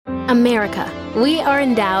America. We are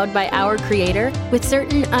endowed by our Creator with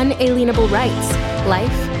certain unalienable rights: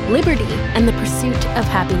 life, liberty, and the pursuit of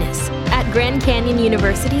happiness. At Grand Canyon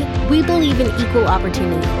University, we believe in equal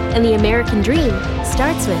opportunity, and the American dream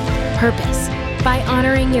starts with purpose. By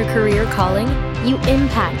honoring your career calling, you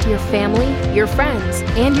impact your family, your friends,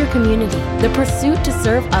 and your community. The pursuit to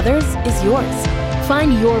serve others is yours.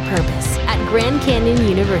 Find your purpose at Grand Canyon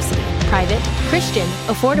University. Private, Christian,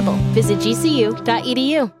 affordable. Visit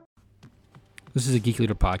gcu.edu. This is a Geek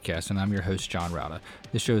Leader podcast, and I'm your host, John Rauda.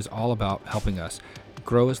 This show is all about helping us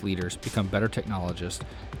grow as leaders, become better technologists,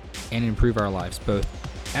 and improve our lives both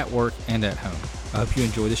at work and at home. I hope you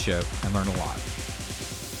enjoy the show and learn a lot.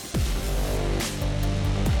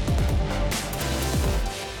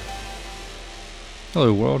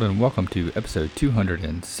 Hello, world, and welcome to episode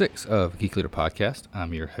 206 of Geek Leader Podcast.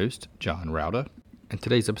 I'm your host, John Rauda, and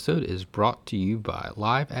today's episode is brought to you by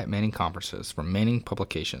Live at Manning Conferences from Manning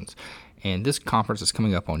Publications. And this conference is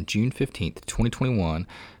coming up on June 15th, 2021,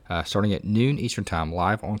 starting at noon Eastern Time,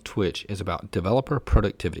 live on Twitch. Is about developer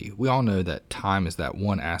productivity. We all know that time is that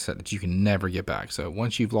one asset that you can never get back. So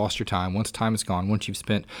once you've lost your time, once time is gone, once you've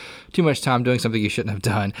spent too much time doing something you shouldn't have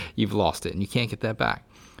done, you've lost it and you can't get that back.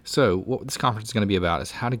 So what this conference is going to be about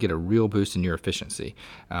is how to get a real boost in your efficiency.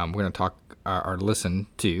 We're going to talk or listen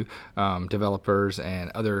to developers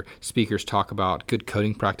and other speakers talk about good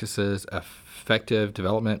coding practices, effective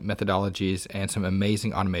development methodologies, and some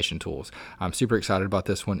amazing automation tools. I'm super excited about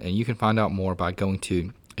this one, and you can find out more by going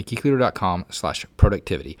to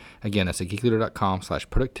geekleader.com/productivity. Again, that's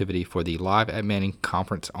geekleader.com/productivity for the Live at Manning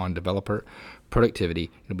Conference on Developer Productivity.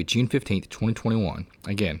 It'll be June 15th, 2021.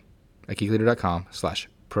 Again, at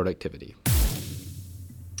geekleader.com/productivity.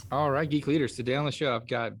 All right, Geek Leaders. Today on the show, I've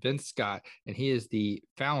got Vince Scott, and he is the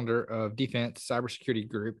founder of Defense Cybersecurity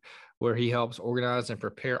Group, where he helps organize and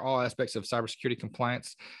prepare all aspects of cybersecurity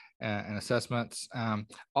compliance and assessments.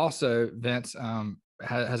 Also, Vince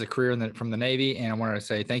has a career from the Navy, and I wanted to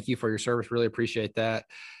say thank you for your service. Really appreciate that.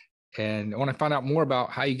 And I want to find out more about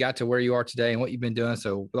how you got to where you are today and what you've been doing.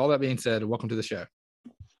 So with all that being said, welcome to the show.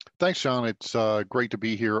 Thanks, John. It's great to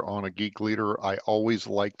be here on a Geek Leader. I always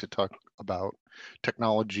like to talk about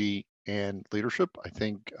technology and leadership. I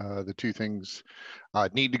think the two things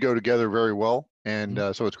need to go together very well. And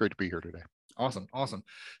so it's great to be here today. Awesome.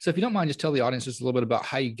 So if you don't mind, just tell the audience just a little bit about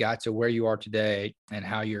how you got to where you are today and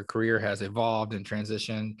how your career has evolved and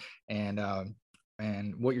transitioned and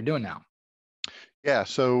what you're doing now. Yeah.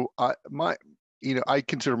 So I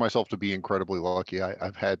consider myself to be incredibly lucky.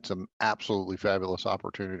 I've had some absolutely fabulous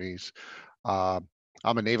opportunities. I'm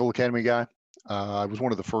a Naval Academy guy. I was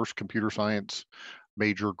one of the first computer science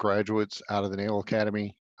major graduates out of the Naval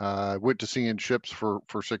Academy. I went to sea in ships for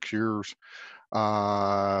 6 years,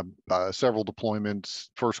 several deployments,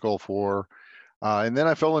 first Gulf War. And then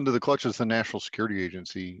I fell into the clutches of the National Security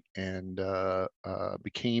Agency and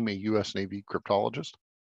became a U.S. Navy cryptologist.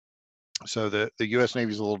 So the U.S.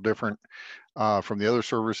 Navy is a little different from the other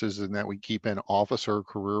services in that we keep an officer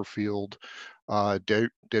career field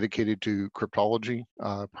dedicated to cryptology,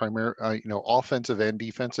 offensive and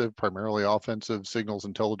defensive, primarily offensive, signals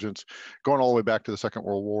intelligence, going all the way back to the Second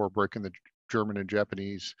World War, breaking the German and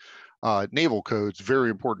Japanese naval codes. Very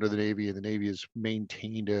important to the Navy, and the Navy has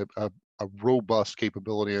maintained a robust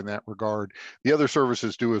capability in that regard. The other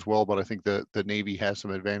services do as well, but I think the Navy has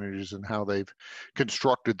some advantages in how they've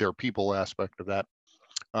constructed their people aspect of that.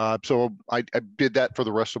 So I did that for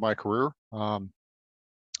the rest of my career.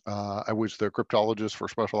 I was the cryptologist for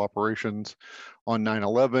special operations on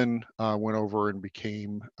 9/11, went over and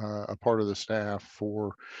became a part of the staff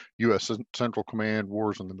for U.S. Central Command,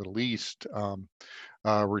 Wars in the Middle East,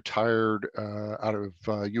 retired out of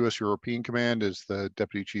U.S. European Command as the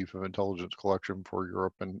Deputy Chief of Intelligence Collection for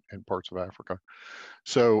Europe and parts of Africa.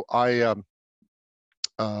 So I,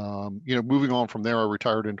 moving on from there, I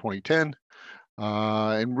retired in 2010.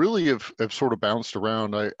 And really have sort of bounced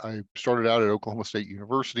around. I started out at Oklahoma State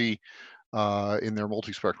University in their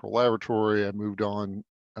multispectral laboratory. I moved on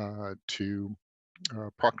to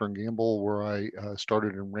Procter & Gamble, where I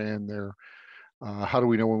started and ran their how do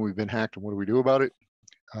we know when we've been hacked and what do we do about it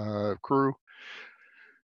crew.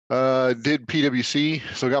 Did PwC,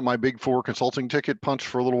 so got my Big Four consulting ticket punched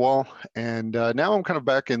for a little while. And now I'm kind of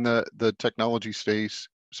back in the technology space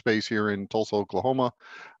here in Tulsa, Oklahoma,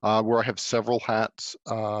 where I have several hats.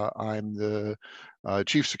 I'm the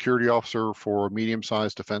Chief Security Officer for a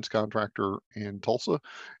medium-sized defense contractor in Tulsa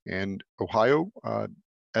and Ohio,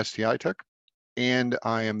 STI Tech. And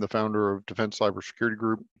I am the founder of Defense Cybersecurity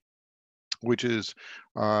Group, which is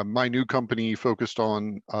my new company focused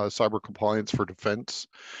on cyber compliance for defense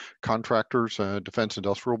contractors, defense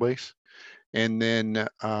industrial base. and then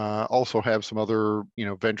also have some other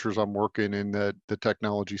ventures I'm working in the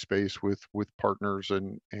technology space with partners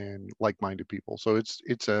and like-minded people. So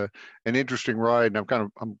it's an interesting ride,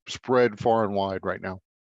 and I'm spread far and wide right now.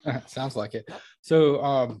 Sounds like it.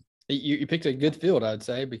 So you picked a good field, I'd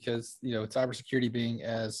say, because cybersecurity being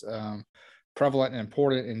as prevalent and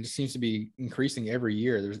important, and it seems to be increasing every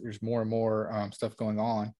year. There's more and more stuff going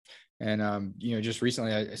on, and just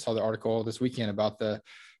recently I saw the article this weekend about the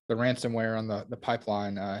ransomware on the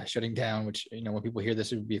pipeline shutting down. Which when people hear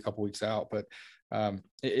this, it would be a couple weeks out, but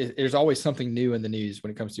there's always something new in the news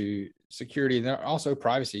when it comes to security, and also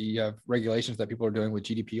privacy. You have regulations that people are doing with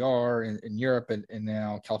GDPR in Europe, and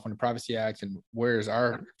now California Privacy Act. And where is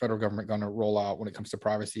our federal government going to roll out when it comes to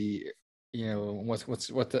privacy? What's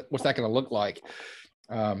that going to look like?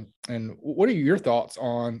 And what are your thoughts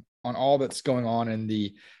on all that's going on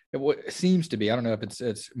in what seems to be, I don't know if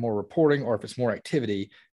it's more reporting or if it's more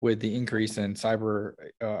activity with the increase in cyber,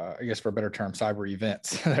 I guess for a better term, cyber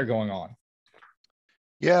events that are going on.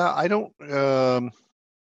 Yeah, I don't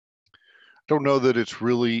know that it's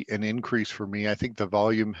really an increase for me. I think the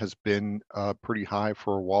volume has been pretty high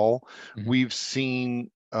for a while. Mm-hmm. We've seen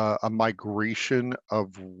a migration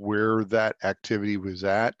of where that activity was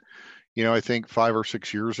at. I think 5 or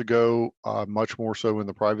 6 years ago, much more so in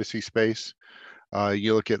the privacy space.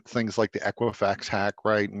 You look at things like the Equifax hack,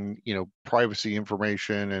 right? And, privacy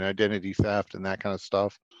information and identity theft and that kind of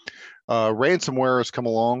stuff. Ransomware has come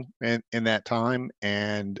along in that time,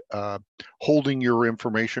 and holding your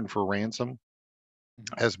information for ransom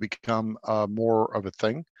has become more of a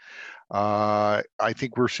thing. I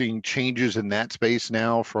think we're seeing changes in that space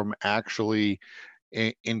now, from actually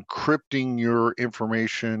encrypting your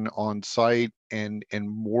information on site and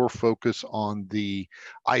more focus on the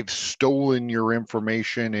I've stolen your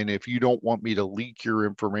information, and if you don't want me to leak your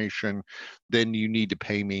information, then you need to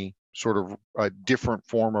pay me, sort of a different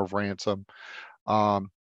form of ransom.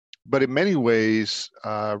 But in many ways,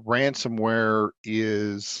 ransomware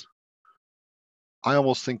is, I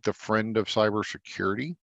almost think, the friend of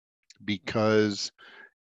cybersecurity, because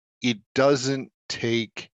it doesn't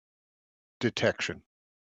take detection,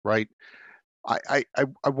 right? I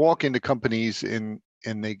walk into companies and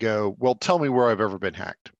they go, well, tell me where I've ever been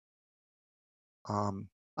hacked.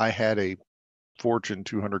 I had a Fortune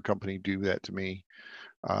 200 company do that to me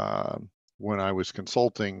when I was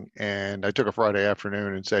consulting, and I took a Friday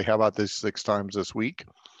afternoon and say, how about this 6 times this week?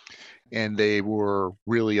 And they were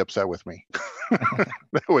really upset with me.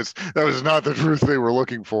 that was not the truth they were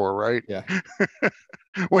looking for, right? Yeah.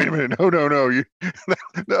 Wait a minute, no, no,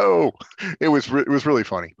 it was really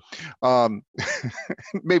funny.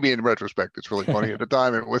 Maybe in retrospect it's really funny. At the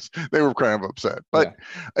time they were kind of upset, but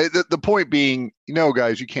yeah. The point being,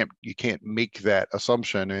 guys, you can't make that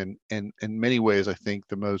assumption. And in many ways, I think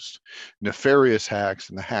the most nefarious hacks,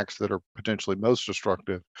 and the hacks that are potentially most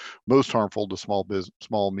destructive, most harmful to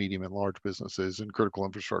small, medium, and large businesses and critical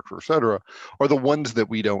infrastructure, et cetera, are the ones that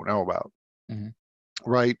we don't know about. Mm-hmm.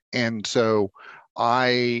 Right. And so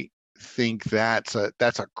I think that's a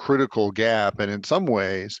critical gap. And in some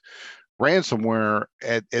ways, ransomware,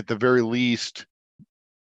 at the very least,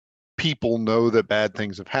 people know that bad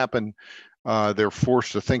things have happened. They're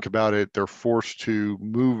forced to think about it. They're forced to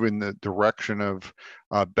move in the direction of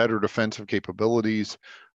better defensive capabilities.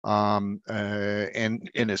 And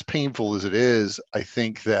as painful as it is, I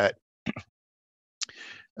think that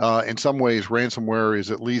in some ways, ransomware is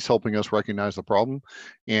at least helping us recognize the problem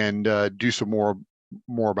and do some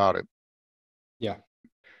more about it.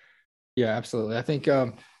 Yeah, absolutely. I think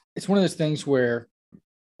it's one of those things where,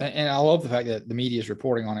 and I love the fact that the media is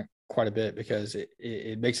reporting on it quite a bit, because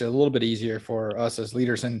it makes it a little bit easier for us as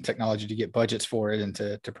leaders in technology to get budgets for it, and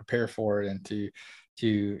to prepare for it, and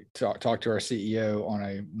to talk to our CEO on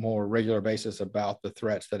a more regular basis about the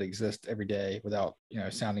threats that exist every day without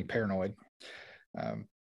sounding paranoid.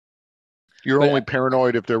 You're only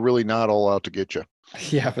paranoid if they're really not all out to get you.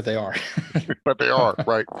 Yeah, but they are. But they are,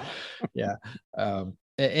 right? Yeah.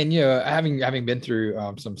 And having been through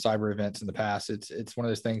some cyber events in the past, it's one of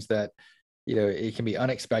those things that it can be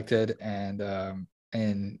unexpected and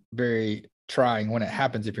very trying when it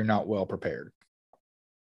happens if you're not well prepared.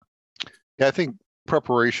 Yeah, I think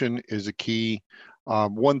preparation is a key.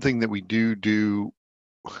 One thing that we do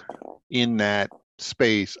in that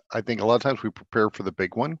space, I think a lot of times we prepare for the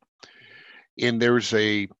big one, and there's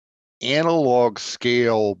a analog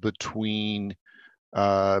scale between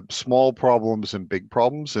small problems and big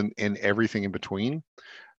problems, and everything in between.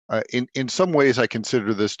 In some ways, I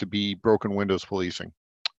consider this to be broken windows policing,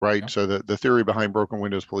 right? Yeah. So the theory behind broken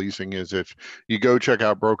windows policing is if you go check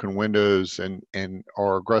out broken windows and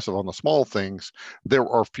are aggressive on the small things, there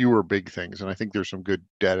are fewer big things. And I think there's some good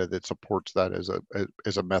data that supports that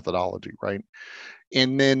as a methodology, right?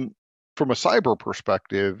 And then from a cyber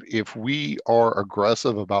perspective, if we are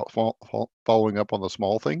aggressive about following up on the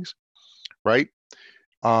small things, right?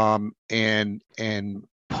 And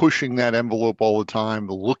pushing that envelope all the time,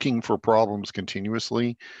 looking for problems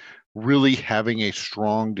continuously, really having a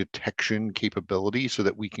strong detection capability so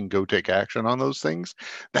that we can go take action on those things,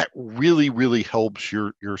 that really, really helps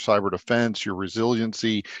your cyber defense, your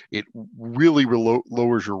resiliency. It really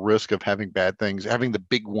lowers your risk of having bad things, having the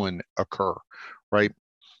big one occur, right?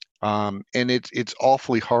 And it's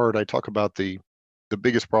awfully hard. I talk about the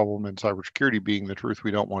biggest problem in cybersecurity being the truth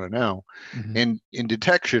we don't want to know, Mm-hmm. and in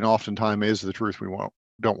detection, oftentimes is the truth we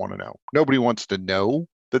don't want to know. Nobody wants to know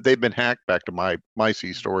that they've been hacked. Back to my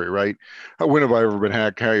C story, right? When have I ever been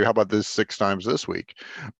hacked? Hey, how about this 6 times this week?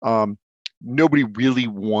 Nobody really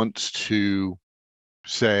wants to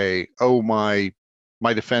say, oh, my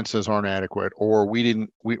defenses aren't adequate, or we're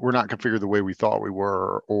not configured the way we thought we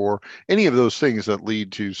were, or any of those things that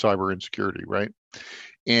lead to cyber insecurity, right?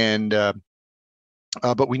 And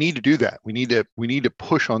but we need to do that. We need to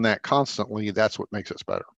push on that constantly. That's what makes us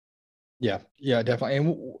better. Yeah, yeah, definitely.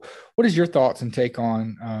 And what is your thoughts and take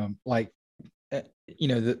on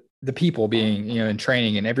the people being in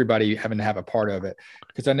training and everybody having to have a part of it?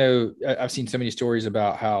 Because I know I've seen so many stories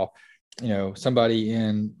about how somebody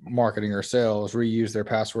in marketing or sales reuse their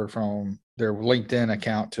password from their LinkedIn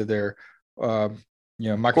account to their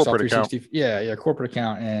Microsoft Corporate account. 360 corporate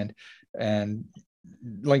account, and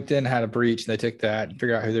LinkedIn had a breach. They took that and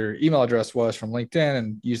figured out who their email address was from LinkedIn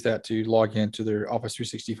and used that to log into their Office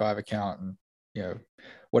 365 account and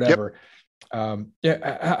whatever. Yep.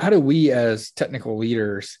 How do we as technical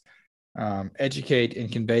leaders educate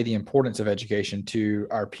and convey the importance of education to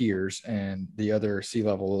our peers and the other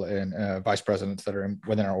C-level and vice presidents that are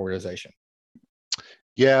within our organization?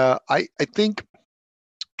 Yeah, I think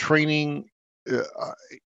training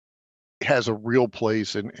has a real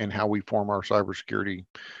place in how we form our cybersecurity,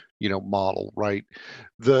 model, right?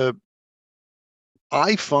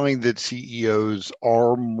 I find that CEOs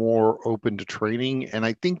are more open to training, and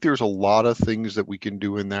I think there's a lot of things that we can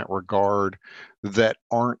do in that regard that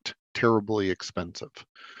aren't terribly expensive,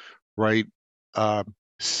 right? Uh,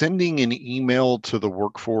 Sending an email to the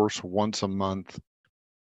workforce once a month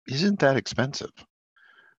isn't that expensive.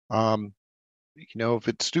 If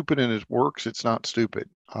it's stupid and it works, it's not stupid.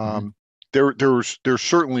 Mm-hmm. There's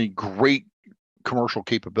certainly great commercial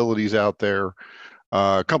capabilities out there.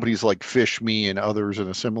 Companies like FishMe and others in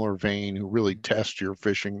a similar vein who really test your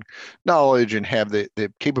phishing knowledge and have the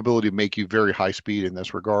capability to make you very high speed in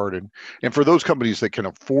this regard. And for those companies that can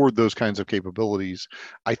afford those kinds of capabilities,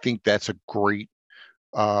 I think that's a great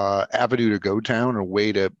avenue to go down, a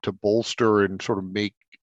way to bolster and sort of make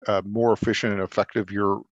more efficient and effective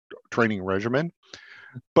your training regimen.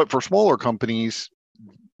 But for smaller companies,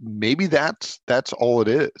 maybe that's all it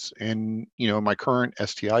is. And in my current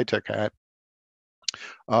STI Tech hat,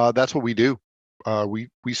 that's what we do.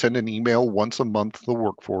 We send an email once a month to the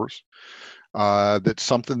workforce. That's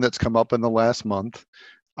something that's come up in the last month.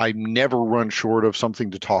 I never run short of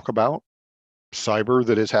something to talk about cyber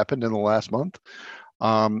that has happened in the last month.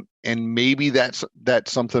 And maybe that's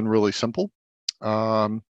something really simple.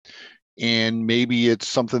 And maybe it's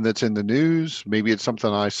something that's in the news. Maybe it's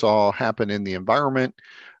something I saw happen in the environment.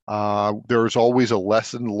 There's always a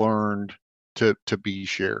lesson learned to be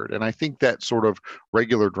shared. And I think that sort of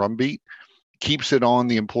regular drumbeat keeps it on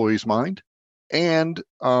the employee's mind and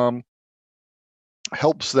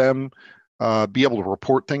helps them be able to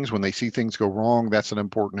report things when they see things go wrong. That's an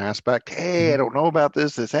important aspect. Hey, Mm-hmm. I don't know about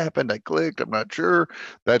this. This happened. I clicked. I'm not sure.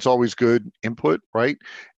 That's always good input, right?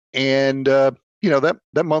 And that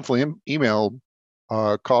monthly email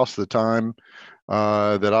costs the time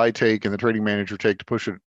that I take and the training manager take to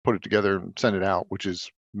put it together and send it out, which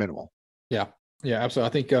is minimal. Yeah. Yeah,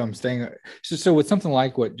 absolutely. I think staying so with something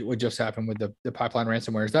like what just happened with the pipeline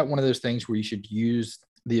ransomware, is that one of those things where you should use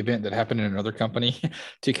the event that happened in another company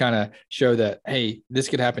to kind of show that, hey, this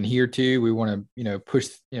could happen here too. We want to, push,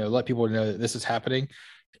 let people know that this is happening.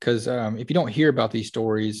 Because if you don't hear about these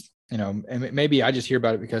stories, and maybe I just hear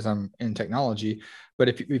about it because I'm in technology, but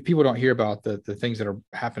if people don't hear about the things that are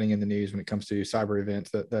happening in the news when it comes to cyber events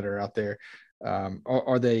that are out there,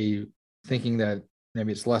 are they thinking that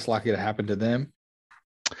maybe it's less likely to happen to them?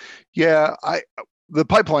 Yeah, the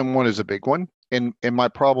pipeline one is a big one. And my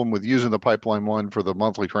problem with using the pipeline one for the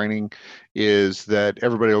monthly training is that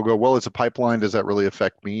everybody will go, well, it's a pipeline. Does that really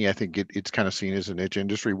affect me? I think it's kind of seen as a niche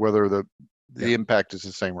industry, whether the impact is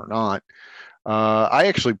the same or not. I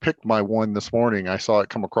actually picked my one this morning. I saw it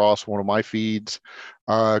come across one of my feeds.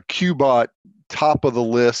 QBot, top of the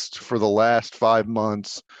list for the last 5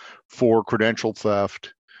 months for credential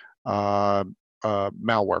theft,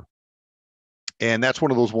 malware. And that's one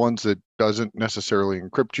of those ones that doesn't necessarily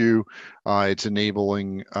encrypt you. It's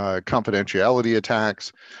enabling confidentiality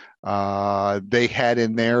attacks. They had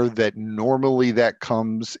in there that normally that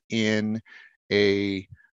comes in a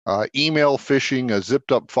email phishing, a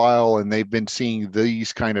zipped up file, and they've been seeing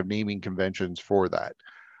these kind of naming conventions for that.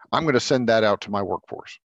 I'm going to send that out to my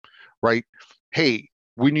workforce, right? Hey,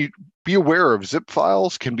 we need be aware of zip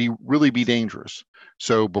files can really be dangerous.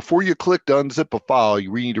 So before you click to unzip a file,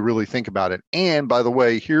 you need to really think about it. And by the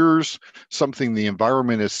way, here's something the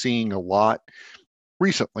environment is seeing a lot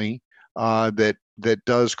recently that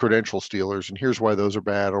does credential stealers, and here's why those are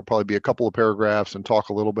bad. It'll probably be a couple of paragraphs and talk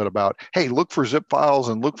a little bit about, hey, look for zip files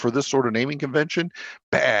and look for this sort of naming convention.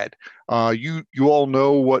 Bad. You all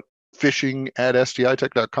know what phishing at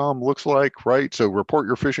stitech.com looks like, right? So report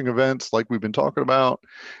your phishing events like we've been talking about,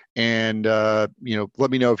 and let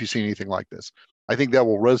me know if you see anything like this. I think that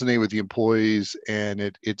will resonate with the employees,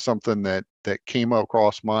 and it's something that came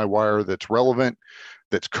across my wire that's relevant,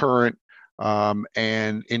 that's current,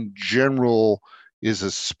 and in general is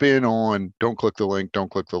a spin on don't click the link,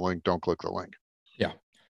 don't click the link, don't click the link.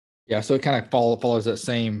 Yeah. So it kind of follows that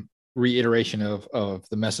same reiteration of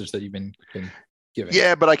the message that you've been giving.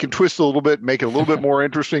 Yeah, but I can twist a little bit, make it a little bit more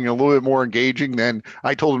interesting, and a little bit more engaging. Then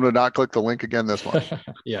I told them to not click the link again this month.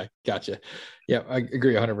 Yeah, gotcha. Yeah, I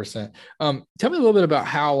agree 100%. Tell me a little bit about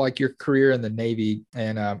how like your career in the Navy,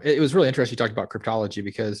 and it was really interesting. You talked about cryptology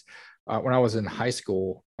because when I was in high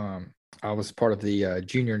school, I was part of the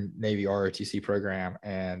junior Navy ROTC program,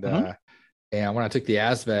 and and when I took the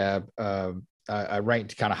ASVAB, I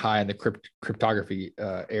ranked kind of high in the cryptography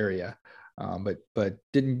area. But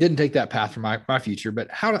didn't take that path for my future.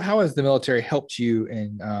 But how has the military helped you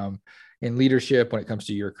in leadership when it comes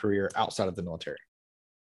to your career outside of the military?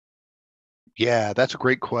 Yeah, that's a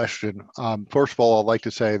great question. First of all, I'd like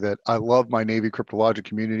to say that I love my Navy cryptologic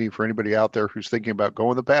community. For anybody out there who's thinking about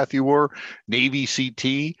going the path you were, Navy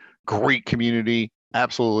CT, great community.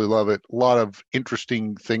 Absolutely love it. A lot of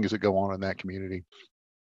interesting things that go on in that community.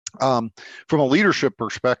 From a leadership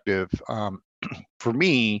perspective, for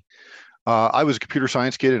me, I was a computer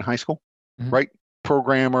science kid in high school, right?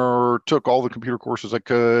 Programmer, took all the computer courses I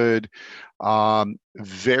could.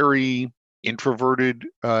 Very introverted,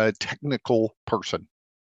 technical person,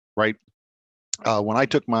 right? When I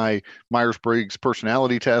took my Myers-Briggs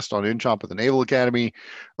personality test on InChomp at the Naval Academy,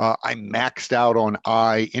 I maxed out on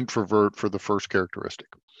I, introvert, for the first characteristic.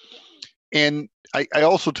 And I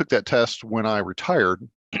also took that test when I retired.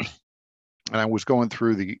 And I was going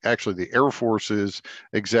through the Air Force's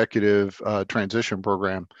executive transition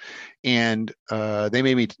program, and they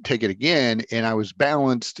made me take it again, and I was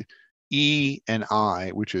balanced. E and I,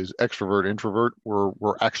 which is extrovert, introvert,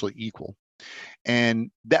 were actually equal.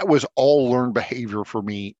 And that was all learned behavior for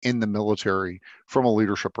me in the military from a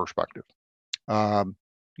leadership perspective.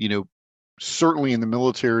 Certainly in the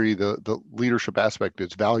military, the leadership aspect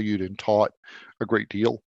is valued and taught a great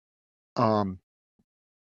deal.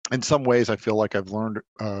 In some ways, I feel like I've learned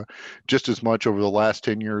just as much over the last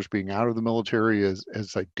 10 years being out of the military as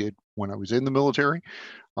I did when I was in the military.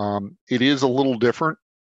 It is a little different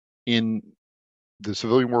in the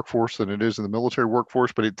civilian workforce than it is in the military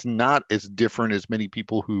workforce, but it's not as different as many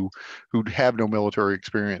people who have no military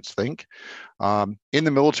experience think. In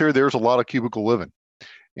the military, there's a lot of cubicle living,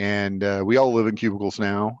 and we all live in cubicles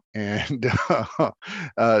now, and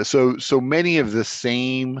so many of the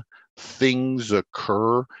same things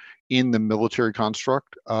occur in the military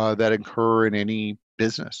construct that occur in any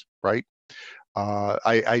business, right?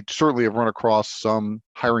 I certainly have run across some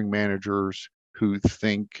hiring managers who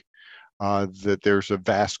think that there's a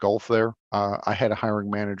vast gulf there. I had a hiring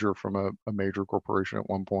manager from a major corporation at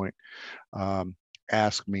one point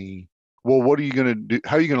ask me, well, what are you going to do?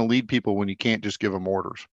 How are you going to lead people when you can't just give them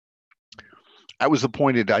orders? I was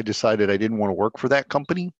appointed. I decided I didn't want to work for that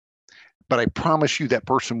company, but I promise you that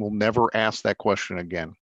person will never ask that question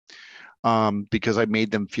again, because I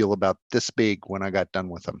made them feel about this big when I got done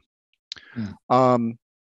with them.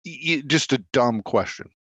 Just a dumb question,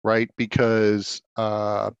 right? Because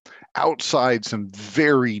outside some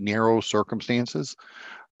very narrow circumstances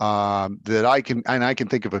that I can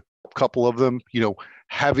think of a couple of them,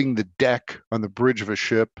 having the deck on the bridge of a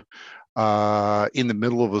ship in the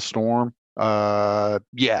middle of a storm.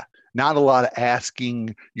 Yeah, not a lot of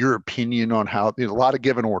asking your opinion on how, a lot of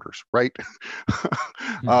giving orders, right?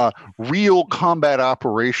 Real combat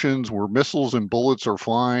operations where missiles and bullets are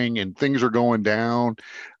flying and things are going down,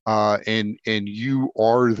 and you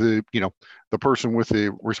are the person with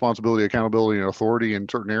the responsibility, accountability, and authority in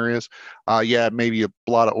certain areas. Yeah, maybe a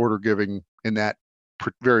lot of order giving in that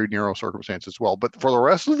very narrow circumstance as well. But for the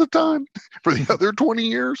rest of the time, for the other 20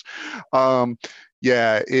 years,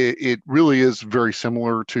 yeah, it really is very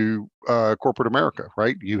similar to corporate America,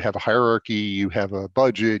 right? You have a hierarchy, you have a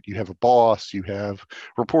budget, you have a boss, you have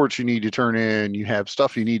reports you need to turn in, you have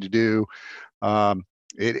stuff you need to do.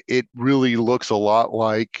 It really looks a lot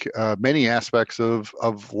like many aspects of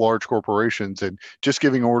large corporations, and just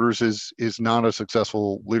giving orders is not a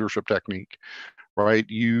successful leadership technique, right?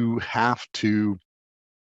 You have to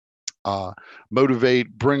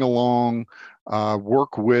motivate, bring along,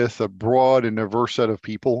 work with a broad and diverse set of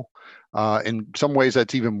people. In some ways,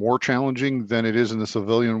 that's even more challenging than it is in the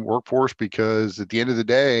civilian workforce, because at the end of the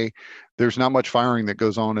day, there's not much firing that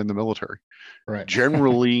goes on in the military. Right.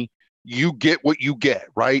 Generally, you get what you get,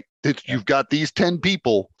 right? You've got these 10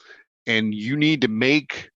 people, and you need to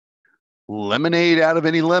make lemonade out of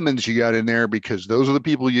any lemons you got in there, because those are the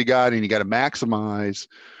people you got, and you got to maximize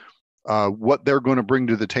what they're going to bring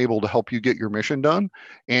to the table to help you get your mission done.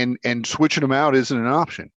 And switching them out isn't an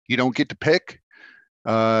option. You don't get to pick.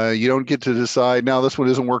 You don't get to decide, now this one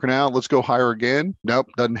isn't working out, let's go hire again. Nope,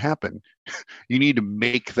 doesn't happen. You need to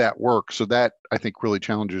make that work. So that, I think, really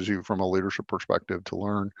challenges you from a leadership perspective to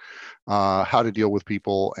learn how to deal with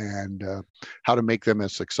people and how to make them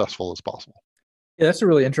as successful as possible. Yeah, that's a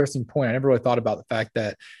really interesting point. I never really thought about the fact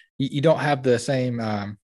that you don't have the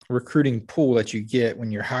same recruiting pool that you get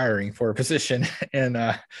when you're hiring for a position and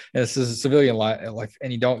this is a civilian life,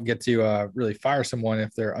 and you don't get to really fire someone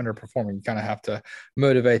if they're underperforming. You kind of have to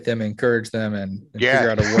motivate them, encourage them, and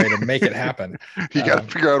figure out a way to make it happen. You got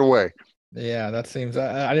to figure out a way. Yeah, that seems,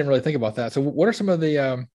 I didn't really think about that. So what are some of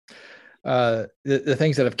the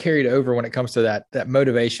things that have carried over when it comes to that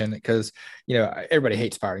motivation? Because everybody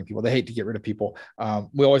hates firing people, they hate to get rid of people.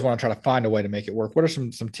 We always want to try to find a way to make it work. What are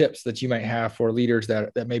some tips that you might have for leaders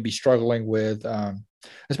that may be struggling with,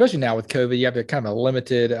 especially now with COVID? You have a kind of a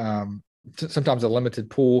limited sometimes a limited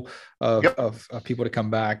pool of people to come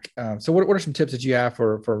back. So what are some tips that you have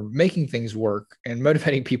for making things work and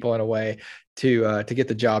motivating people in a way to get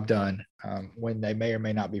the job done when they may or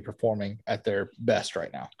may not be performing at their best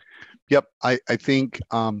right now? Yep. I think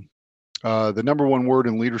the number one word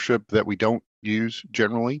in leadership that we don't use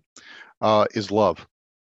generally is love.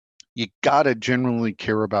 You got to genuinely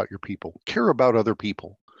care about your people, care about other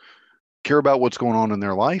people, care about what's going on in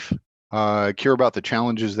their life, care about the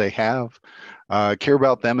challenges they have, care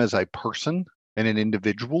about them as a person and an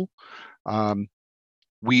individual.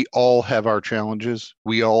 We all have our challenges.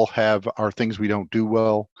 We all have our things we don't do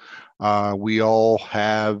well. We all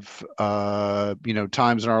have,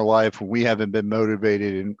 times in our life when we haven't been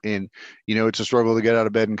motivated, and it's a struggle to get out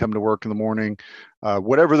of bed and come to work in the morning,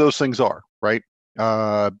 whatever those things are, right?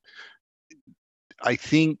 I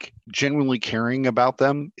think genuinely caring about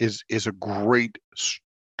them is a great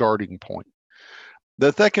starting point.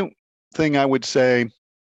 The second thing I would say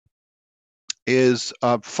is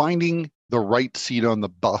finding the right seat on the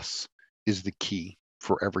bus is the key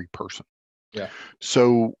for every person. Yeah.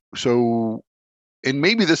 So, and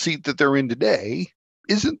maybe the seat that they're in today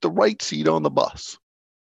isn't the right seat on the bus.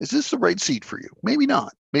 Is this the right seat for you? Maybe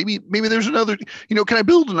not. Maybe there's another, can I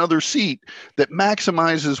build another seat that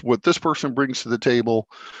maximizes what this person brings to the table,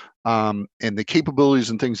 and the capabilities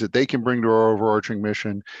and things that they can bring to our overarching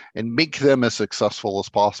mission, and make them as successful as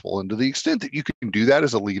possible. And to the extent that you can do that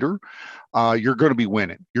as a leader, you're going to be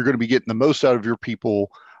winning. You're going to be getting the most out of your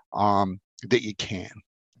people that you can.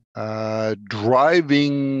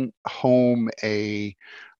 Driving home a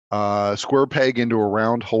square peg into a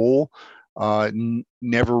round hole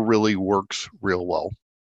never really works real well,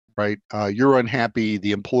 right? You're unhappy,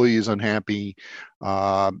 the employee is unhappy,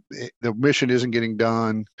 the mission isn't getting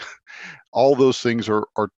done. All those things are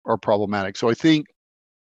problematic. So I think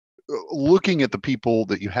looking at the people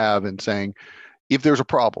that you have and saying, if there's a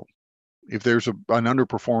problem, if there's an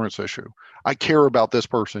underperformance issue, I care about this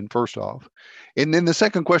person first off. And then the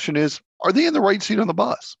second question is, are they in the right seat on the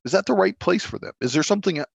bus? Is that the right place for them? Is there some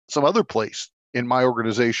other place in my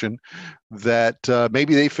organization that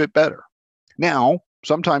maybe they fit better? Now,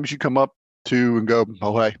 sometimes you come up to and go,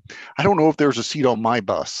 oh, hey, I don't know if there's a seat on my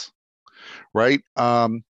bus, right?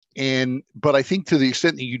 But I think to the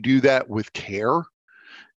extent that you do that with care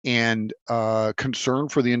and concern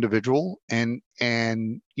for the individual, and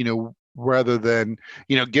rather than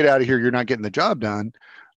get out of here, you're not getting the job done,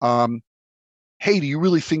 hey, do you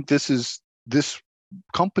really think this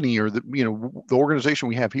company or the organization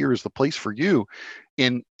we have here is the place for you?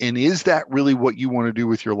 And is that really what you want to do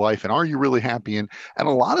with your life? And are you really happy? And a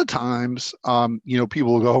lot of times,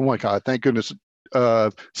 people will go, oh my God, thank goodness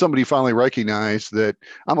somebody finally recognized that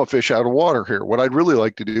I'm a fish out of water here. What I'd really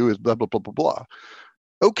like to do is blah, blah, blah, blah, blah.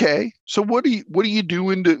 Okay. So what are you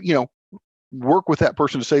doing to, work with that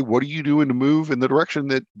person to say, what are you doing to move in the direction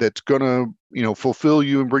that's going to, fulfill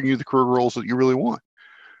you and bring you the career roles that you really want?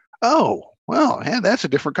 Oh, well, that's a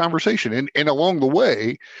different conversation. And along the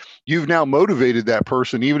way, you've now motivated that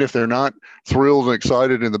person, even if they're not thrilled and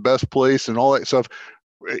excited in the best place and all that stuff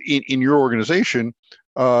in your organization.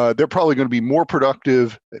 They're probably going to be more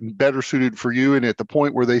productive and better suited for you. And at the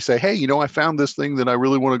point where they say, hey, I found this thing that I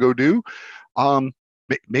really want to go do.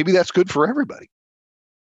 Maybe that's good for everybody.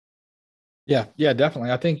 Yeah,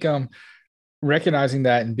 definitely. I think recognizing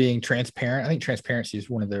that and being transparent. I think transparency is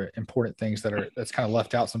one of the important things that's kind of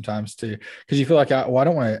left out sometimes too, because you feel like, I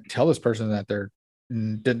don't want to tell this person that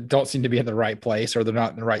that don't seem to be in the right place or they're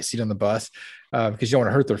not in the right seat on the bus, because you don't want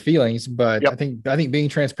to hurt their feelings. But yep. I think being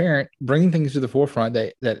transparent, bringing things to the forefront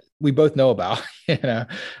that we both know about,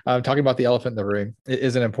 talking about the elephant in the room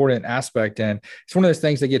is an important aspect. And it's one of those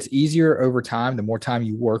things that gets easier over time. The more time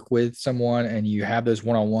you work with someone and you have those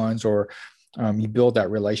one-on-ones, or you build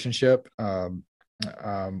that relationship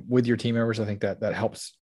with your team members, I think that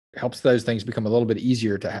helps those things become a little bit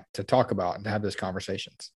easier to talk about and to have those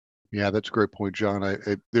conversations. Yeah, that's a great point, John.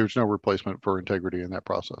 There's no replacement for integrity in that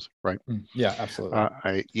process, right? Yeah, absolutely.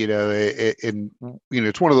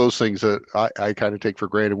 It's one of those things that I kind of take for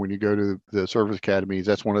granted when you go to the service academies.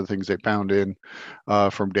 That's one of the things they pound in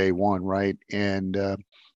from day one, right? And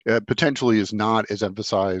potentially is not as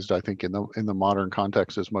emphasized, I think, in the modern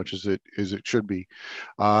context as much as it should be.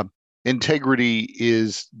 Integrity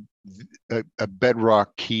is a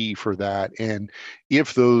bedrock key for that, and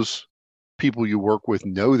if those people you work with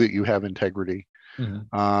know that you have integrity,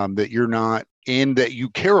 that you're not, and that you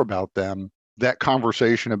care about them, that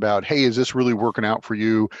conversation about, hey, is this really working out for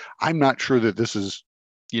you? I'm not sure that this is,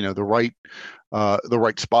 the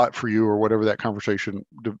right spot for you, or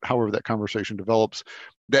however that conversation develops.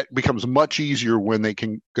 That becomes much easier when they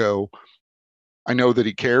can go, I know that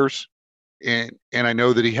he cares, and I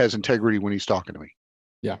know that he has integrity when he's talking to me.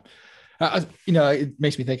 Yeah. It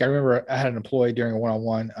makes me think, I remember I had an employee during a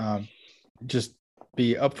one-on-one, just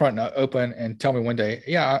be upfront and open and tell me one day,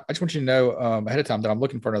 I just want you to know ahead of time that I'm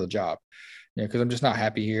looking for another job, because I'm just not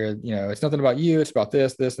happy here. It's nothing about you. It's about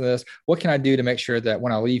this, this, and this. What can I do to make sure that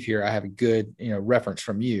when I leave here, I have a good, reference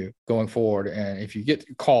from you going forward? And if you get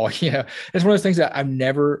a call, it's one of those things that I've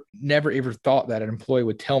never ever thought that an employee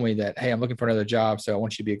would tell me that, hey, I'm looking for another job, so I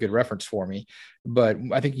want you to be a good reference for me. But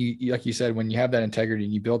I think you like you said, when you have that integrity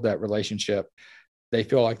and you build that relationship, they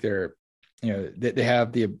feel like they're, they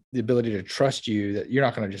have the ability to trust you, that you're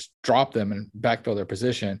not going to just drop them and backfill their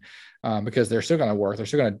position, because they're still going to work. They're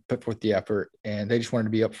still going to put forth the effort, and they just wanted to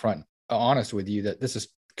be upfront, honest with you that this is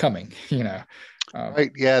coming,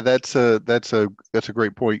 Right. Yeah, that's a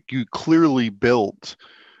great point. You clearly built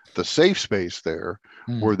the safe space there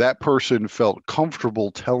where that person felt comfortable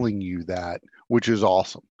telling you that, which is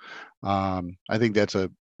awesome. I think that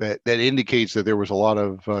indicates that there was a lot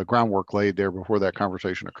of groundwork laid there before that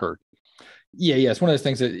conversation occurred. Yeah. It's one of those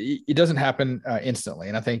things that it doesn't happen instantly.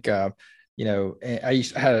 And I think, I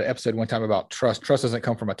had an episode one time about trust. Trust doesn't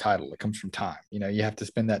come from a title. It comes from time. You have to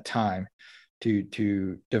spend that time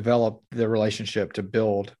to develop the relationship, to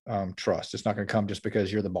build trust. It's not going to come just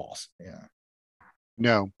because you're the boss. Yeah.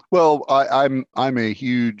 No. Well, I'm a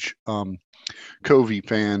huge Covey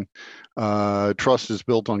fan. Trust is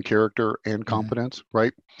built on character and competence,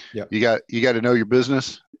 right? Yeah. You got to know your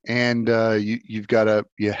business, and you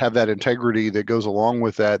have that integrity that goes along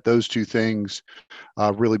with that. Those two things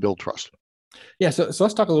really build trust. Yeah. So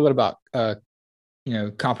let's talk a little bit about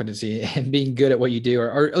competency and being good at what you do,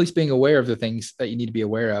 or at least being aware of the things that you need to be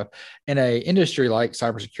aware of in a industry like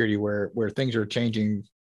cybersecurity, where things are changing,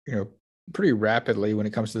 pretty rapidly when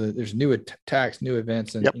it comes to there's new attacks, new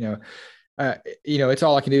events, and yep. It's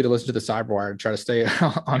all I can do to listen to the Cyberwire and try to stay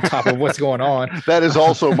on top of what's going on. That is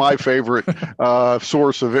also my favorite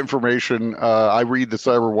source of information. I read the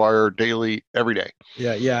Cyberwire daily, every day.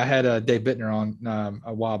 Yeah. I had Dave Bittner on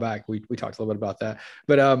a while back. We talked a little bit about that.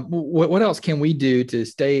 But what else can we do to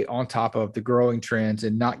stay on top of the growing trends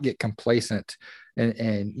and not get complacent?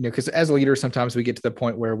 And because as a leader, sometimes we get to the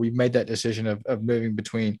point where we've made that decision of moving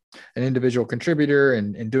between an individual contributor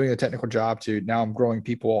and doing the technical job to now I'm growing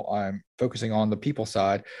people. I'm focusing on the people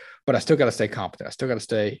side, but I still got to stay competent. I still got to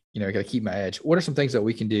stay, got to keep my edge. What are some things that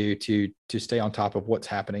we can do to stay on top of what's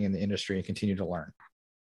happening in the industry and continue to learn?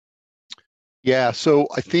 Yeah. So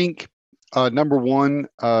I think number one,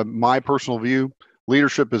 my personal view,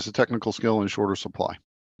 leadership is a technical skill in shorter supply.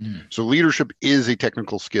 So leadership is a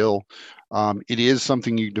technical skill. It is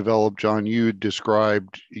something you develop. John, you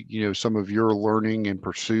described, some of your learning and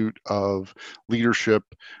pursuit of leadership,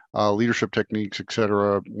 leadership techniques, et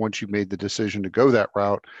cetera, once you made the decision to go that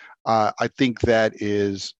route. I think that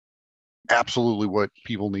is absolutely what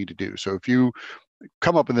people need to do. So if you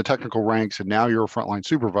come up in the technical ranks and now you're a frontline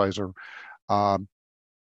supervisor, um,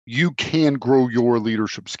 you can grow your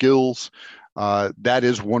leadership skills. That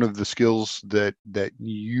is one of the skills that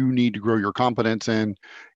you need to grow your competence in,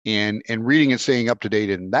 and reading and staying up to date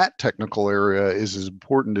in that technical area is as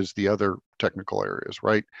important as the other technical areas,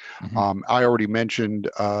 right? I already mentioned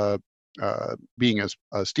being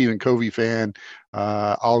a Stephen Covey fan.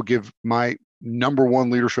 I'll give my number one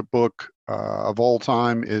leadership book of all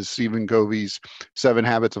time is Stephen Covey's 7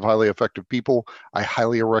 Habits of Highly Effective People. I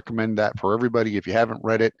highly recommend that for everybody. If you haven't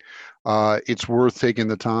read it, it's worth taking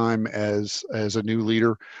the time as a new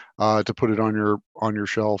leader to put it on your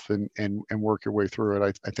shelf and work your way through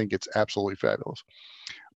it. I think it's absolutely fabulous.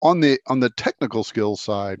 On the technical skills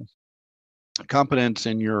side, competence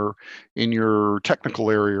in your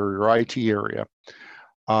technical area or your IT area,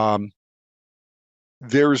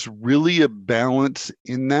 there's really a balance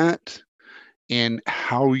in that, and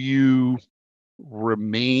how you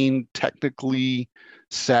remain technically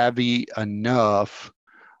savvy enough,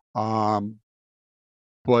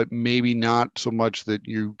 but maybe not so much that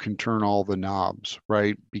you can turn all the knobs,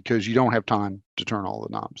 right? Because you don't have time to turn all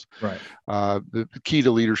the knobs. Right. The key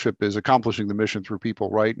to leadership is accomplishing the mission through people,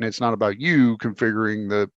 right? And it's not about you configuring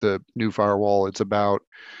the new firewall. It's about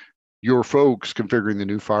your folks configuring the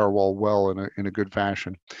new firewall well in a good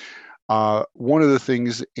fashion. One of the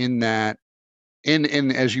things in that, and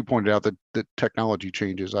as you pointed out, that technology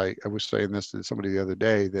changes. I was saying this to somebody the other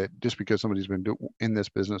day, that just because somebody's been in this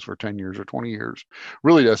business for 10 years or 20 years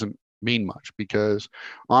really doesn't mean much, because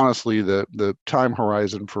honestly, the time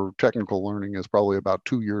horizon for technical learning is probably about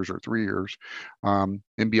 2 years or 3 years. And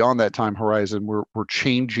beyond that time horizon, we're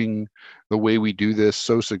changing the way we do this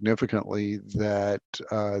so significantly that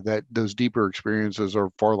that those deeper experiences are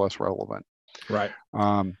far less relevant. Right.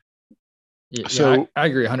 Yeah, So I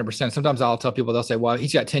agree 100%. Sometimes I'll tell people, they'll say, well,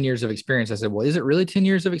 he's got 10 years of experience. I said, well, is it really 10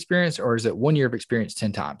 years of experience, or is it 1 year of experience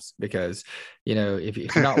 10 times? Because, if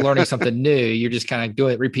you're not learning something new, you're just kind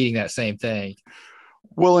of repeating that same thing.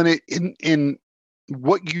 Well, and in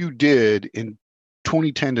what you did in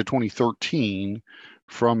 2010 to 2013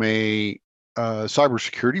 from a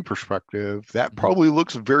cybersecurity perspective, that probably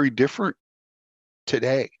looks very different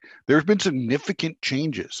today. There's been significant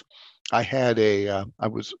changes. I had I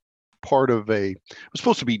was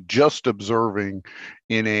supposed to be just observing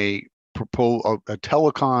in a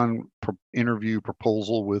telecom interview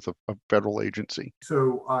proposal with a federal agency.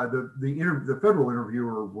 So the federal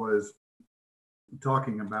interviewer was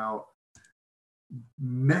talking about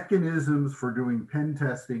mechanisms for doing pen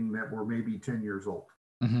testing that were maybe 10 years old.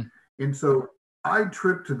 And so I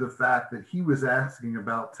tripped to the fact that he was asking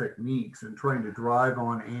about techniques and trying to drive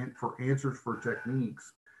on for answers for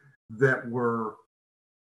techniques that were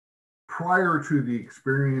prior to the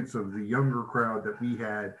experience of the younger crowd that we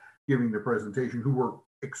had giving the presentation, who were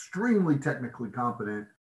extremely technically competent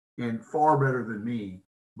and far better than me,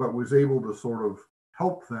 but was able to sort of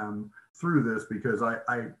help them through this, because now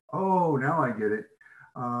I get it.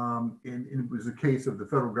 And it was a case of the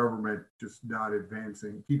federal government just not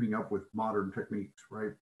keeping up with modern techniques,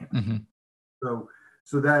 right? So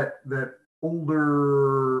that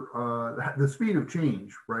older, the speed of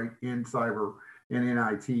change, right, in cyber and in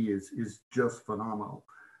IT is just phenomenal.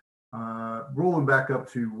 Rolling back up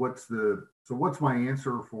to what's my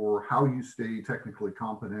answer for how you stay technically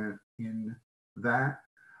competent in that?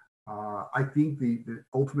 I think the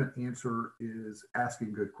ultimate answer is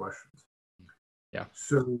asking good questions. Yeah.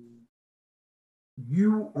 So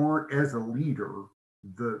you aren't, as a leader,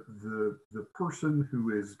 the person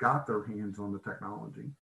who has got their hands on the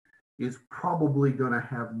technology is probably going to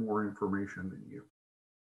have more information than you.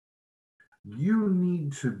 You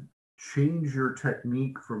need to change your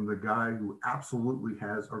technique from the guy who absolutely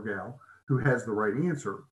has, or gal, who has the right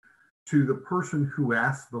answer, to the person who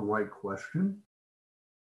asks the right question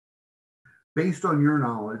based on your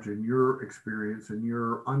knowledge and your experience and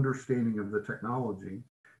your understanding of the technology.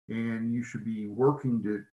 And you should be working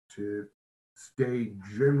to stay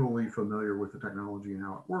generally familiar with the technology and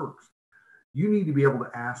how it works. You need to be able to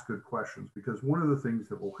ask good questions, because one of the things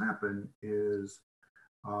that will happen is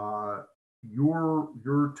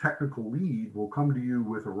your technical lead will come to you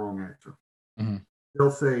with a wrong answer.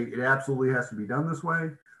 They'll say it absolutely has to be done this way,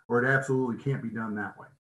 or it absolutely can't be done that way.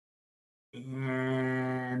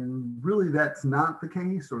 And really, that's not the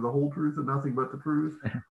case, or the whole truth and nothing but the truth.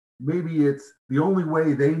 Maybe it's the only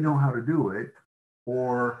way they know how to do it,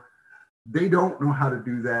 or they don't know how to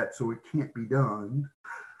do that, so it can't be done,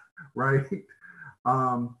 right?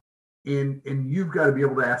 And you've got to be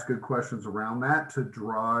able to ask good questions around that to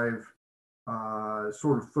drive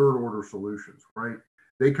sort of third order solutions, right?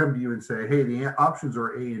 They come to you and say, hey, the options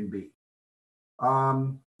are A and B.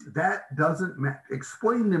 That doesn't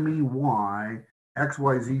explain to me why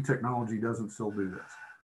XYZ technology doesn't still do this,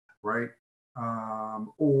 right?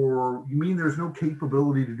 Or you mean there's no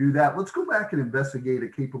capability to do that? Let's go back and investigate a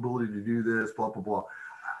capability to do this, blah, blah, blah.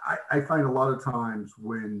 I find a lot of times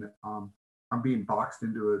when I'm being boxed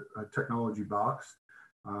into a technology box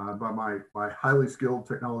by my highly skilled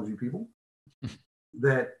technology people,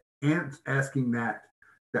 that asking that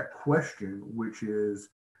question, which is,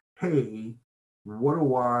 hey, what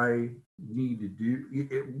do I need to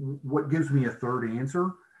do? What gives me a third answer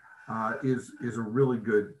is a really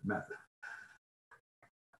good method.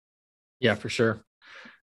 Yeah, for sure.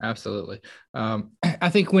 Absolutely. I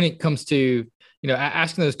think when it comes to,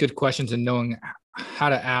 asking those good questions and knowing how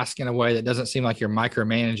to ask in a way that doesn't seem like you're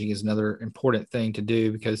micromanaging is another important thing to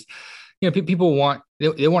do, because, people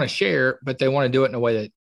they want to share, but they want to do it in a way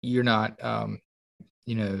that you're not,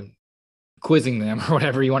 quizzing them or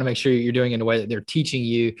whatever. You want to make sure you're doing it in a way that they're teaching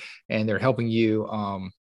you and they're helping you.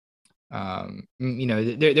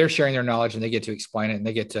 They're sharing their knowledge and they get to explain it and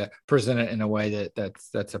they get to present it in a way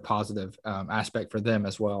that's a positive aspect for them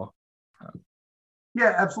as well.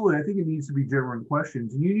 Yeah, absolutely. I think it needs to be genuine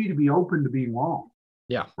questions, and you need to be open to being wrong.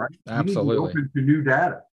 Yeah, right. Absolutely. You need to be open to new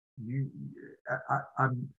data.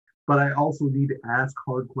 But I also need to ask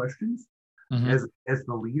hard questions as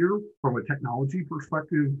the leader from a technology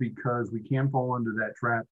perspective, because we can fall into that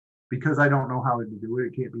trap because I don't know how to do it.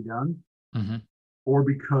 It can't be done. Or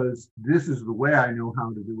because this is the way I know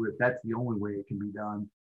how to do it. That's the only way it can be done.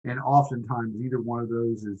 And oftentimes either one of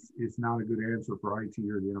those is not a good answer for IT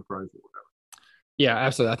or the enterprise or whatever. Yeah,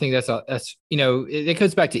 absolutely. I think that's it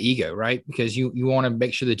goes back to ego, right? Because you want to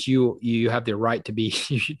make sure that you have the right to be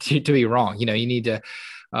to be wrong. You need to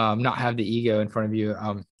not have the ego in front of you.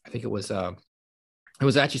 I think it was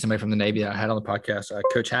actually somebody from the Navy that I had on the podcast,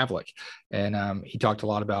 Coach Havlick, and he talked a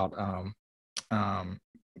lot about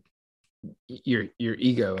your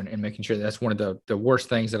ego and making sure that's one of the worst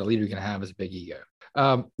things that a leader can have is a big ego.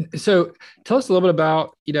 So tell us a little bit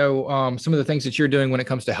about, some of the things that you're doing when it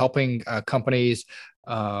comes to helping companies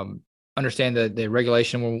understand the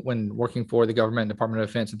regulation when working for the government, Department of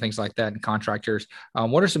Defense and things like that, and contractors.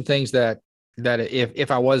 What are some things that if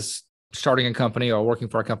I was starting a company or working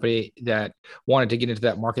for a company that wanted to get into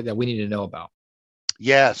that market that we need to know about?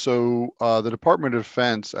 Yeah, so the Department of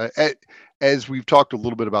Defense, as we've talked a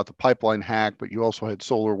little bit about the pipeline hack, but you also had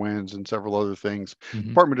SolarWinds and several other things.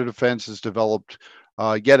 Department of Defense has developed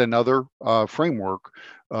yet another framework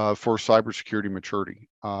for cybersecurity maturity,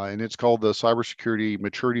 and it's called the Cybersecurity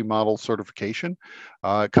Maturity Model Certification.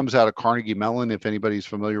 It comes out of Carnegie Mellon. If anybody's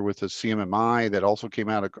familiar with the CMMI, that also came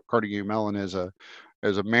out of Carnegie Mellon as a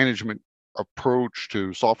management approach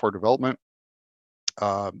to software development.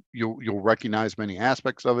 You'll recognize many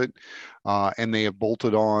aspects of it, and they have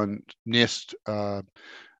bolted on NIST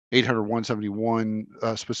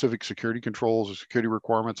 800-171 specific security controls or security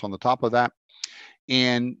requirements on the top of that.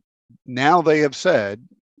 And now they have said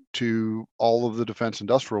to all of the defense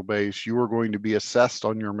industrial base, you are going to be assessed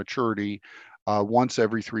on your maturity once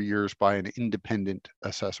every 3 years by an independent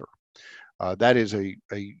assessor. That is a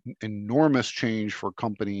enormous change for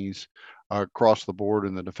companies across the board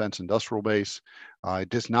in the defense industrial base. It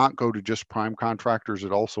does not go to just prime contractors.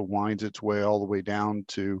 It also winds its way all the way down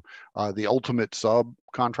to the ultimate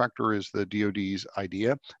subcontractor is the DoD's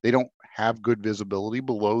idea. They don't have good visibility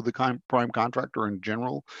below the prime contractor in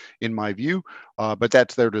general, in my view, but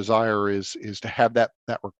that's their desire is to have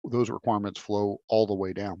those requirements flow all the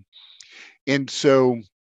way down. And so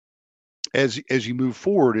as you move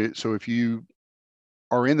forward, so if you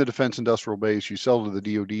are in the defense industrial base, you sell to the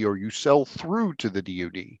DoD or you sell through to the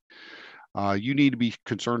DoD, you need to be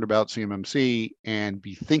concerned about CMMC and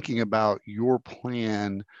be thinking about your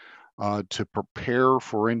plan to prepare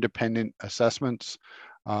for independent assessments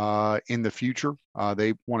in the future.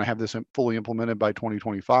 They want to have this fully implemented by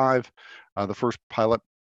 2025. The first pilot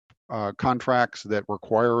contracts that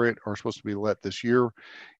require it are supposed to be let this year.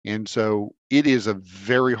 And so it is a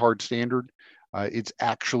very hard standard. It's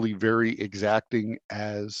actually very exacting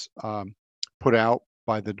as put out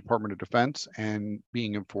by the Department of Defense and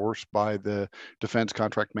being enforced by the Defense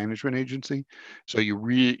Contract Management Agency. So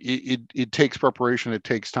it takes preparation, it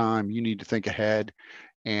takes time. You need to think ahead.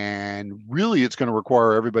 And really, it's going to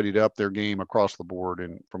require everybody to up their game across the board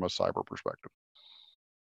and from a cyber perspective.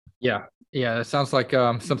 Yeah. It sounds like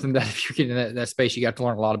something that if you're getting in that space, you got to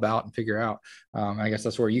learn a lot about and figure out. I guess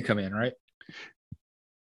that's where you come in, right?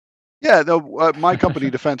 Yeah, my company,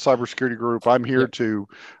 Defense Cybersecurity Group, I'm here to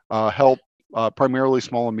help primarily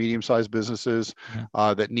small and medium-sized businesses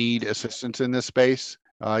that need assistance in this space.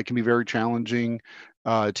 It can be very challenging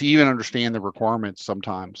to even understand the requirements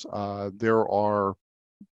sometimes. There are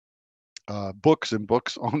books and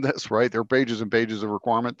books on this, right? There are pages and pages of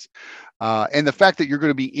requirements. And the fact that you're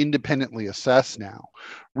going to be independently assessed now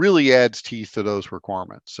really adds teeth to those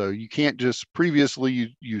requirements. So you can't just,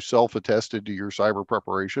 previously you self-attested to your cyber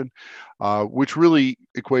preparation, which really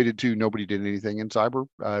equated to nobody did anything in cyber.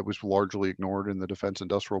 It was largely ignored in the defense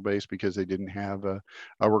industrial base because they didn't have a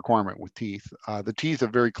requirement with teeth. The teeth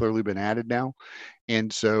have very clearly been added now.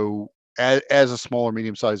 And so as a small or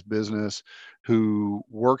medium-sized business who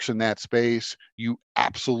works in that space, you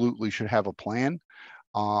absolutely should have a plan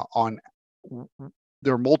on.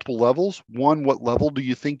 There are multiple levels. One, what level do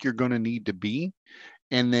you think you're going to need to be?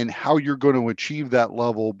 And then how you're going to achieve that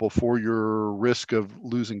level before your risk of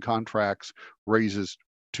losing contracts raises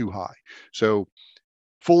too high. So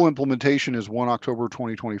full implementation is 1 October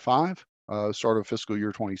 2025, start of fiscal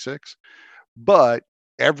year 26. But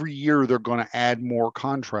every year they're going to add more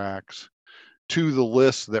contracts to the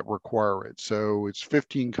list that require it. So it's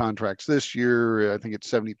 15 contracts this year. I think it's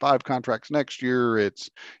 75 contracts next year. It's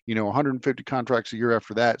 150 contracts a year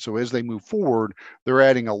after that. So as they move forward, they're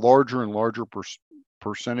adding a larger and larger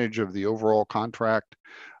percentage of the overall contract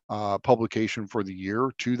publication for the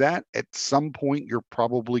year to that. At some point, you're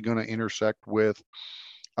probably going to intersect with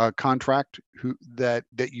a contract that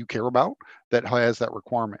you care about that has that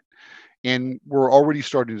requirement. And we're already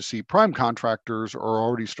starting to see prime contractors are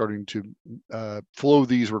already starting to flow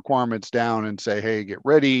these requirements down and say, hey, get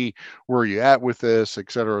ready. Where are you at with this,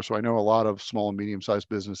 et cetera? So I know a lot of small and medium-sized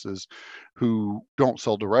businesses who don't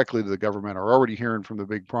sell directly to the government are already hearing from the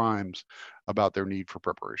big primes about their need for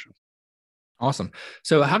preparation. Awesome.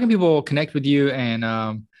 So how can people connect with you and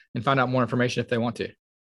find out more information if they want to?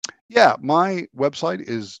 Yeah, my website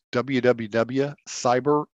is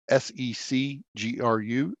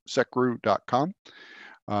secgru.com.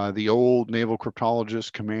 The old Naval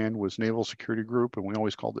Cryptologist Command was Naval Security Group, and we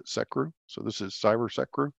always called it SecGru. So this is Cyber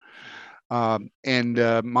SecGru.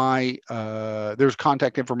 There's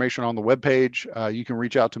contact information on the webpage. You can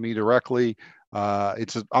reach out to me directly.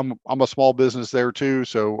 I'm a small business there too,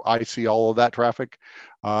 so I see all of that traffic.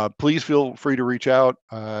 Please feel free to reach out.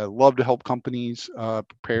 Love to help companies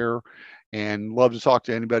prepare, and love to talk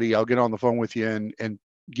to anybody. I'll get on the phone with you and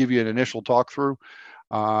give you an initial talk through.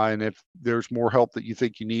 And if there's more help that you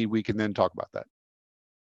think you need, we can then talk about that.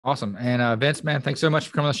 Awesome. And Vince, man, thanks so much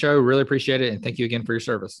for coming on the show. Really appreciate it. And thank you again for your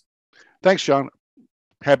service. Thanks, John.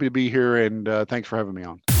 Happy to be here, and thanks for having me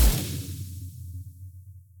on.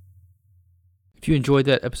 If you enjoyed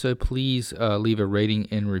that episode, please leave a rating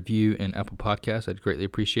and review in Apple Podcasts. I'd greatly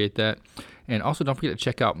appreciate that. And also, don't forget to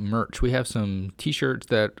check out merch. We have some T-shirts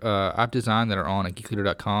that I've designed that are on at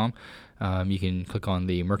geekleader.com. You can click on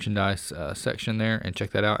the merchandise section there and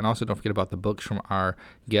check that out. And also, don't forget about the books from our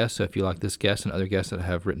guests. So if you like this guest and other guests that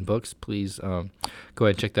have written books, please go ahead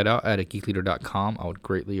and check that out at geekleader.com. I would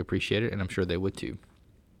greatly appreciate it, and I'm sure they would too.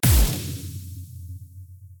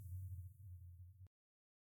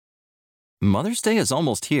 Mother's Day is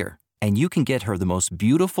almost here, and you can get her the most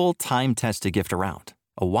beautiful time-tested gift around,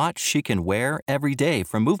 a watch she can wear every day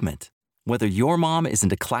from Movement. Whether your mom is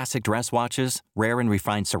into classic dress watches, rare and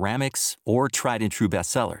refined ceramics, or tried-and-true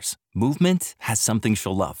bestsellers, Movement has something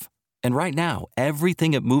she'll love. And right now,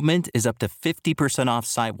 everything at Movement is up to 50% off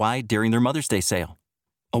site-wide during their Mother's Day sale.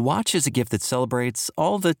 A watch is a gift that celebrates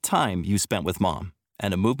all the time you spent with mom,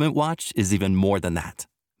 and a Movement watch is even more than that.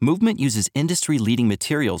 Movement uses industry-leading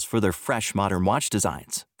materials for their fresh, modern watch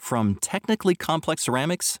designs, from technically complex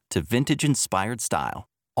ceramics to vintage-inspired style,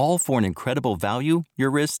 all for an incredible value your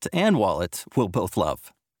wrist and wallet will both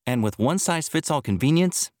love. And with one-size-fits-all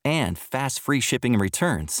convenience and fast free shipping and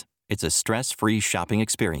returns, it's a stress-free shopping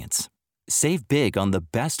experience. Save big on the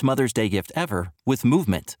best Mother's Day gift ever with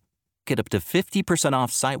Movement. Get up to 50%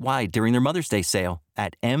 off site-wide during their Mother's Day sale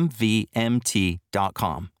at mvmt.com.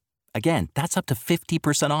 Again, that's up to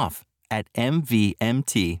 50% off at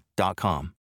mvmt.com.